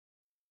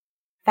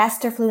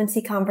Faster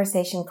Fluency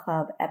Conversation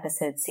Club,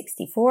 episode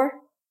 64,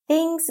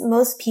 Things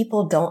Most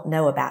People Don't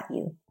Know About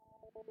You.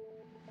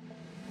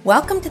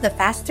 Welcome to the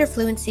Faster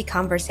Fluency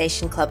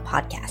Conversation Club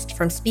podcast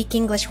from Speak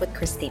English with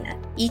Christina.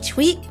 Each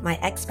week, my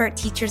expert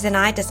teachers and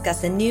I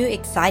discuss a new,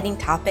 exciting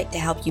topic to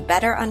help you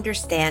better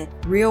understand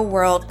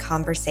real-world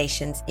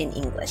conversations in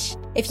English.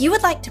 If you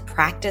would like to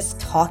practice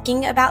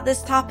talking about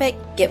this topic,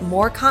 get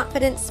more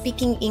confidence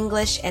speaking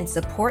English, and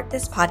support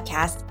this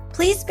podcast,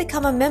 please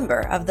become a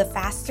member of the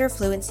Faster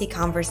Fluency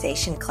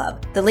Conversation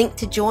Club. The link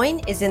to join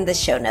is in the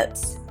show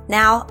notes.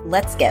 Now,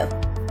 let's go.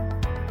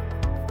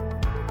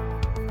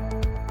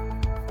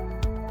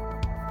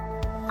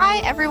 Hi,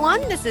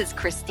 everyone. This is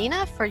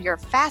Christina for your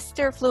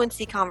Faster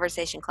Fluency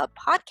Conversation Club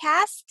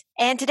podcast.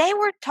 And today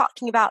we're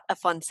talking about a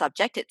fun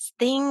subject. It's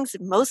things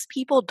most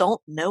people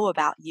don't know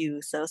about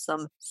you. So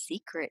some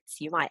secrets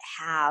you might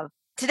have.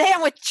 Today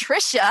I'm with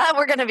Trisha.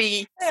 We're going to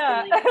be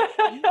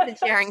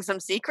sharing some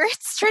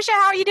secrets. Trisha,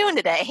 how are you doing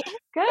today?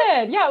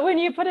 Good. Yeah, when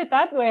you put it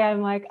that way,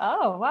 I'm like,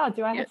 oh, wow,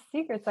 do I have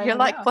secrets? You're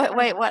like, what?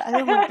 Wait, what? I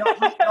don't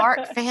have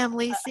dark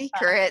family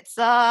secrets.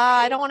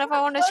 I don't know if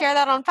I want to share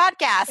that on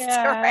podcast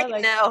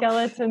right now.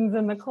 Skeletons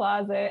in the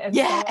closet. And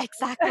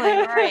exactly.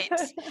 Right.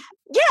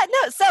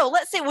 So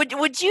let's see.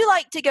 Would you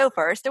like to go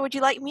first or would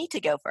you like me to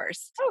go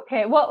first?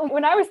 Okay. Well,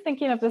 when I was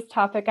thinking of this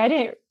topic, I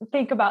didn't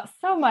think about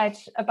so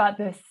much about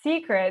the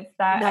secrets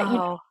that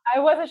I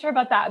wasn't sure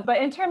about that.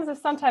 But in terms of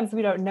sometimes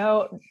we don't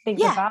know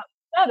things about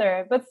each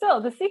other, but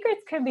still the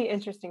secrets could be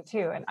interesting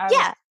too. And I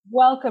would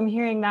welcome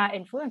hearing that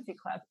in Fluency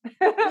Club.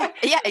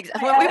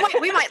 Exactly.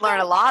 We might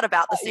learn a lot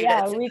about the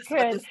students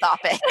with this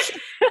topic.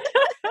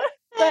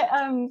 But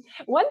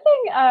one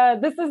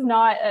thing, this is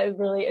not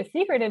really a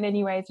secret in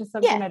any way. It's just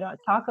something I don't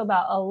talk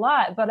about a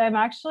lot, but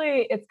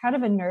it's kind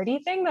of a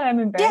nerdy thing that I'm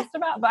embarrassed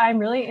about, but I'm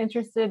really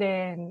interested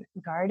in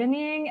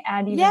gardening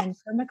and even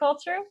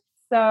permaculture.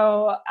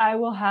 So I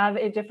will have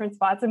at different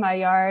spots in my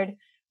yard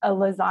a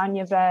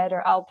lasagna bed,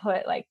 or I'll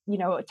put a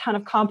ton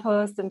of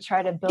compost and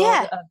try to build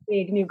a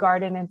big new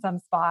garden in some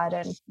spot,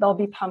 and there'll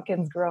be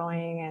pumpkins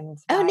growing, and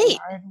my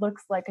yard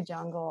looks like a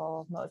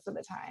jungle most of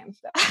the time.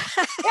 So,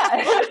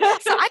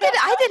 so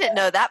I didn't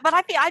know that, but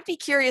I'd be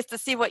curious to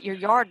see what your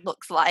yard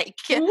looks like.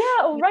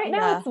 Right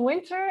now it's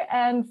winter,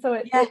 and so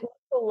it looks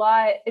a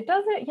lot. It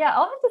doesn't.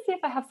 I'll have to see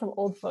if I have some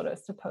old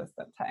photos to post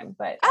sometime.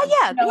 But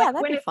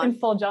that'd be it's fun. In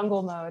full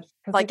jungle mode,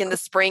 like in the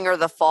spring or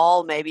the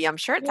fall, maybe. I'm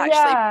sure it's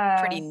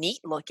actually pretty neat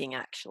looking,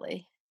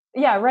 actually.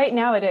 Yeah, right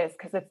now it is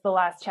because it's the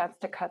last chance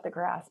to cut the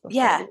grass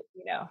before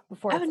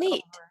before it's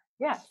neat. over.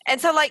 Yeah. And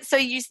so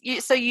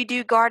so you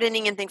do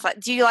gardening and things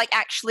do you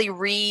actually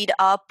read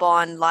up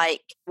on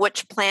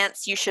which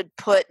plants you should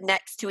put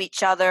next to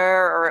each other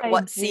or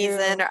what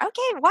season?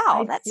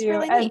 That's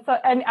really neat.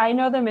 And I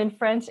know them in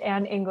French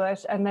and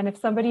English. And then if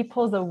somebody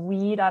pulls a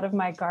weed out of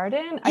my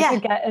garden, I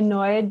could get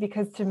annoyed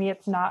because to me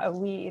it's not a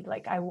weed.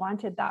 Like I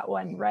wanted that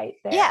one right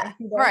there. Yeah,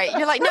 right.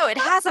 You're like, no, it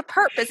has a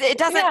purpose. It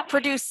doesn't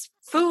produce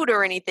food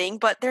or anything,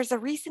 but there's a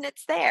reason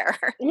it's there.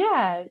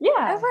 Yeah.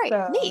 Oh,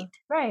 right. Neat.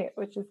 Right.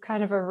 Which is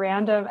kind of a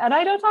random, and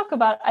I don't talk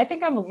about, I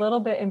think I'm a little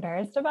bit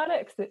embarrassed about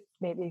it because it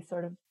maybe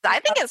sort of. I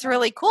think it's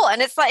really cool.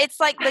 And it's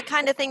like the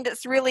kind of thing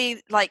that's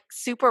really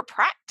super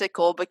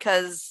practical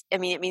because it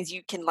means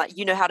you can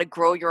how to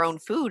grow your own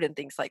food and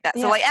things like that.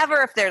 So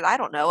if there's, I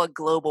don't know, a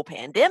global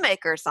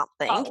pandemic or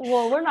something.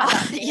 Well, we're not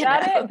at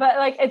it,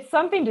 but it's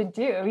something to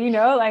do, when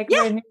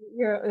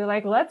you're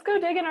like, let's go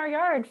dig in our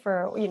yard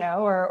for,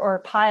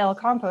 or pile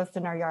compost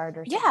in our yard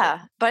or something.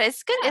 Yeah, but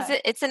it's good.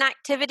 It's an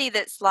activity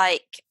that's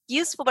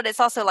useful, but it's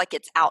also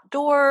it's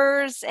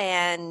outdoors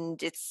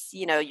and it's,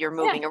 you're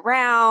moving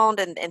around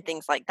and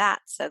things like that.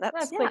 So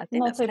that's I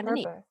think that's kind of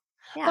neat.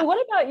 Yeah. So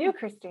what about you,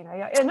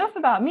 Christina? Enough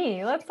about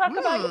me. Let's talk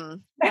about you.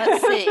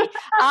 Let's see.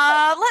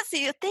 Let's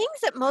see. Things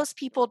that most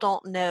people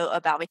don't know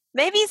about me.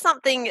 Maybe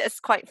something is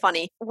quite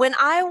funny. When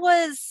I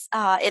was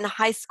in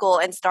high school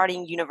and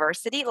starting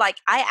university, I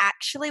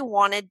actually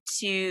wanted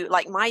to,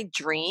 my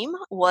dream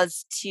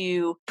was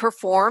to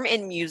perform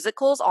in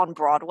musicals on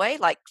Broadway,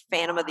 like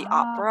Phantom of the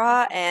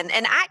Opera. And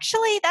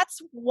actually, that's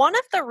one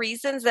of the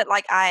reasons that,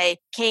 I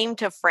came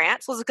to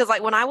France was because,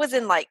 when I was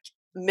in,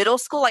 middle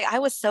school, I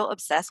was so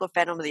obsessed with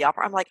Phantom of the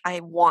Opera. I'm like, I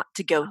want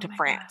to go to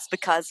France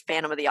because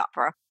Phantom of the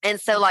Opera.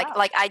 And so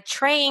I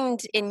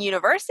trained in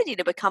university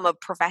to become a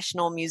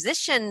professional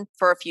musician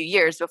for a few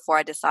years before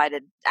I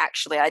decided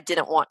actually I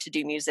didn't want to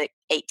do music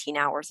 18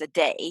 hours a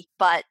day.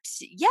 But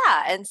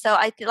and so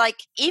I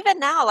even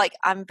now,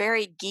 I'm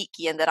very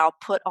geeky in that I'll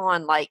put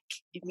on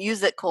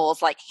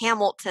musicals like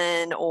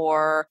Hamilton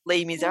or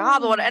Les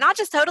Miserables, and I'll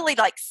just totally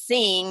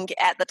sing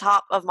at the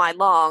top of my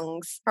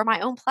lungs for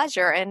my own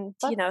pleasure. And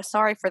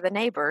sorry for the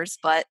neighbors,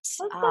 but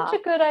that's such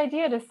a good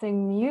idea to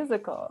sing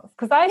musicals.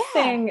 Because I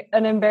sing,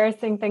 an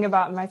embarrassing thing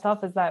about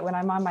myself is that when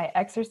I'm on my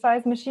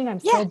exercise machine, I'm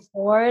so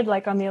bored,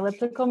 on the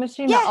elliptical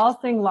machine, that I'll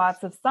sing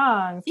lots of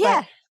songs.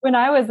 But when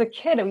I was a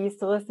kid, we used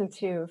to listen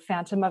to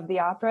Phantom of the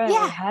Opera, and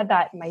we had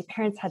that. My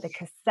parents had the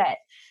cassette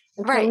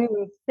And Right. so we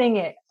would sing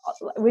it,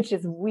 which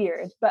is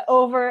weird, but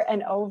over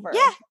and over.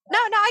 Yeah. No,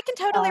 I can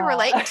totally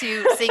relate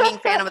to singing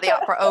Phantom of the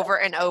Opera over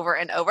and over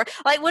and over.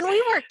 Like when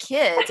we were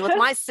kids with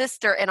my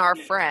sister and our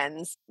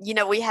friends,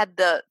 we had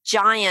the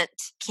giant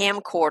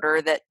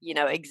camcorder that,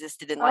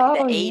 existed in like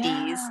the 80s.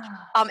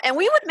 Yeah. And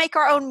we would make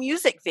our own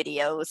music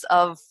videos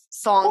of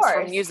songs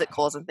from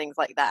musicals and things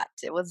like that.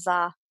 It was,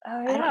 I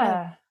don't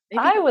know.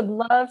 I would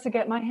love to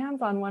get my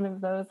hands on one of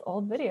those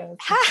old videos.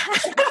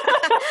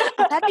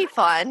 That'd be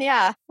fun.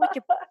 Yeah. We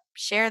could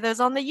share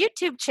those on the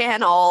YouTube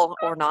channel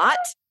or not.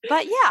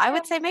 But yeah, I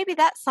would say maybe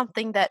that's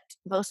something that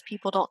most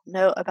people don't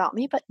know about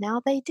me, but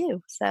now they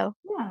do. So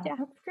yeah.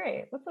 That's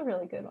great. That's a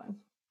really good one.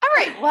 All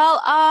right.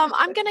 Well,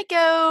 I'm going to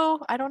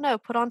go, I don't know,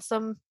 put on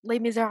some Les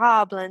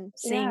Miserables and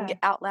sing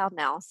out loud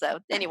now. So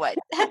anyway,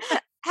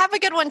 have a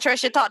good one,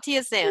 Trisha. Talk to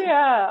you soon.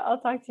 Yeah, I'll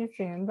talk to you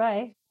soon.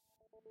 Bye.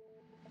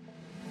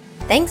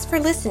 Thanks for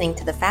listening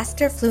to the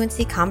Faster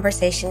Fluency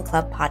Conversation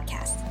Club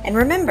podcast. And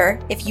remember,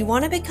 if you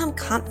want to become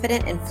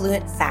confident and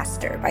fluent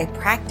faster by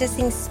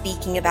practicing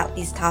speaking about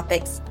these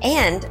topics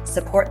and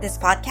support this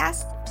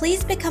podcast,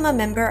 please become a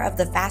member of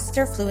the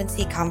Faster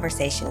Fluency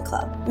Conversation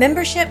Club.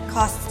 Membership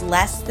costs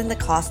less than the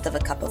cost of a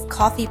cup of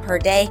coffee per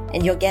day,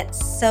 and you'll get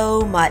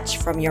so much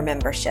from your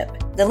membership.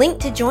 The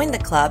link to join the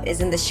club is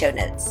in the show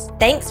notes.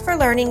 Thanks for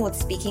learning with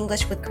Speak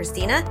English with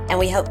Christina, and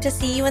we hope to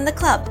see you in the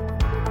club.